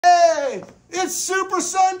Hey, it's Super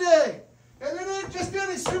Sunday. And it ain't just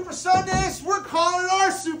any Super Sundays. We're calling it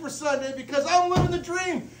our Super Sunday because I'm living the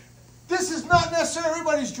dream. This is not necessarily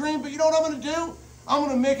everybody's dream, but you know what I'm going to do? I'm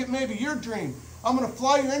going to make it maybe your dream. I'm going to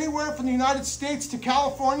fly you anywhere from the United States to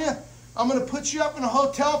California. I'm going to put you up in a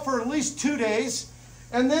hotel for at least 2 days.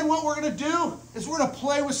 And then what we're going to do is we're going to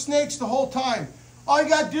play with snakes the whole time. All you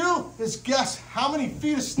got to do is guess how many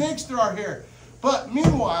feet of snakes there are here. But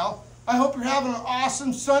meanwhile, I hope you're having an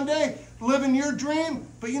awesome Sunday, living your dream.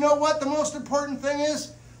 But you know what? The most important thing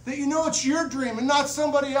is that you know it's your dream and not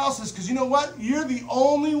somebody else's. Because you know what? You're the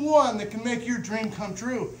only one that can make your dream come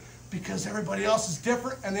true. Because everybody else is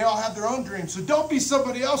different and they all have their own dreams. So don't be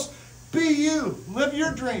somebody else. Be you. Live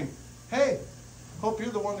your dream. Hey, hope you're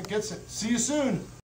the one that gets it. See you soon.